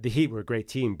 The Heat were a great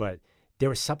team, but there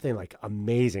was something like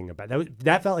amazing about that.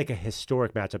 That felt like a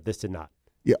historic matchup. This did not.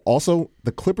 Yeah. Also,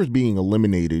 the Clippers being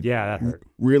eliminated. Yeah, that hurt.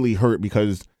 Really hurt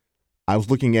because I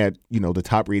was looking at the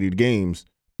top rated games,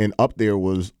 and up there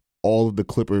was all of the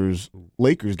Clippers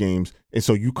Lakers games, and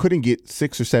so you couldn't get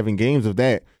 6 or 7 games of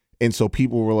that, and so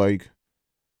people were like,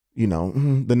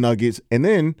 the Nuggets, and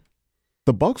then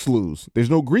the Bucks lose. There's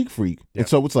no Greek Freak, and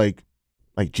so it's like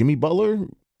Jimmy Butler,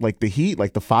 like the Heat,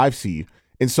 like the 5 seed,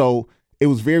 and so it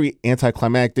was very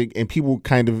anticlimactic, and people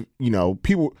kind of,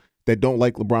 people that don't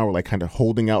like LeBron were like kind of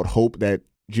holding out hope that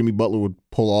Jimmy Butler would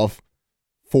pull off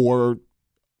 4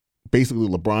 basically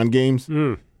LeBron games,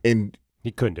 and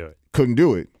he couldn't do it. Couldn't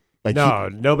do it. Like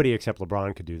nobody except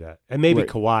LeBron could do that, and maybe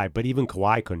Kawhi, but even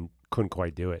Kawhi couldn't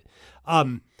quite do it.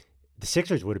 The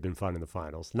Sixers would have been fun in the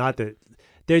finals. Not that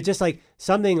they're just like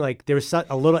something like there was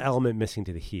a little element missing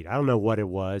to the Heat. I don't know what it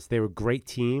was. They were a great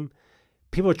team.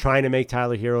 People were trying to make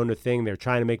Tyler Hero into a thing. They were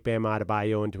trying to make Bam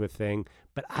Adebayo into a thing,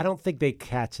 but I don't think they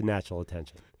catch the natural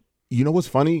attention. You know what's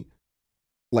funny?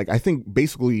 Like, I think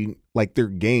basically like their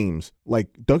games, like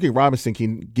Duncan Robinson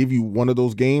can give you one of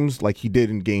those games like he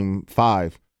did in game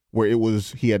 5 where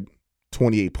he had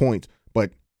 28 points,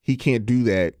 but he can't do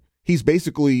that. He's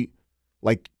basically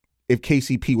like if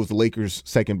KCP was the Lakers'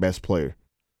 second best player.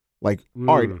 Like,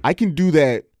 all right, I can do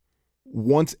that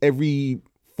once every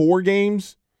 4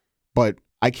 games, but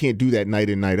I can't do that night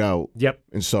in, night out. Yep.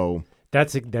 And so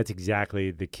that's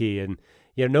exactly the key. And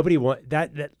nobody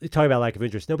talking about lack of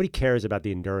interest. Nobody cares about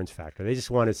the endurance factor. They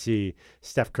just want to see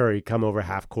Steph Curry come over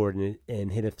half court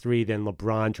and hit a three, then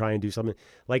LeBron try and do something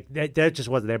like that. That just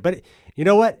wasn't there. But you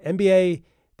know what? NBA,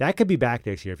 that could be back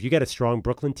next year. If you got a strong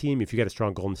Brooklyn team, if you got a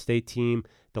strong Golden State team,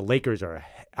 the Lakers are.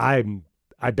 I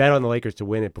bet on the Lakers to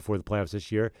win it before the playoffs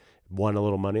this year. Won a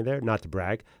little money there, not to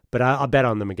brag, but I'll bet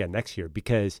on them again next year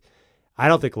because I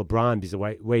don't think LeBron, because the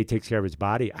way he takes care of his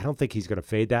body, I don't think he's going to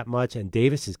fade that much. And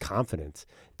Davis's confidence,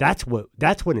 that's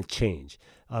when it changed.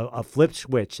 A flip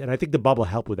switch, and I think the bubble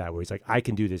helped with that, where he's like, I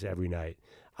can do this every night.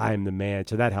 I am the man.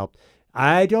 So that helped.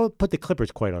 I don't put the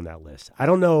Clippers quite on that list. I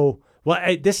don't know.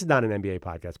 Well, this is not an NBA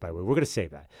podcast, by the way. We're going to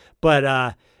save that.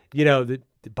 But,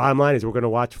 the bottom line is we're going to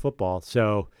watch football.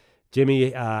 So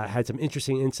Jimmy had some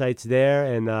interesting insights there,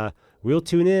 and we'll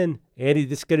tune in. Andy,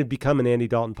 this is going to become an Andy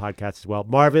Dalton podcast as well.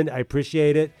 Marvin, I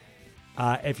appreciate it.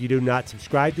 If you do not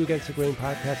subscribe to Against the Grain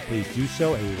podcast, please do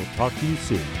so, and we will talk to you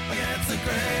soon. Against the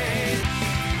grain.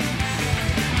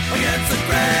 Against the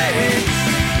grain.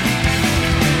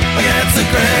 Against the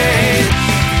grain.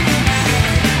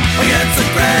 Against the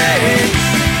grain.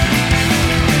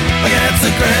 Against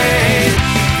the grain.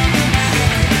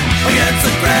 Against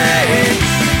the grain.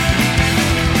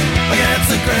 Against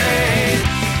the grain.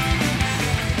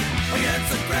 Against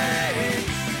the grain.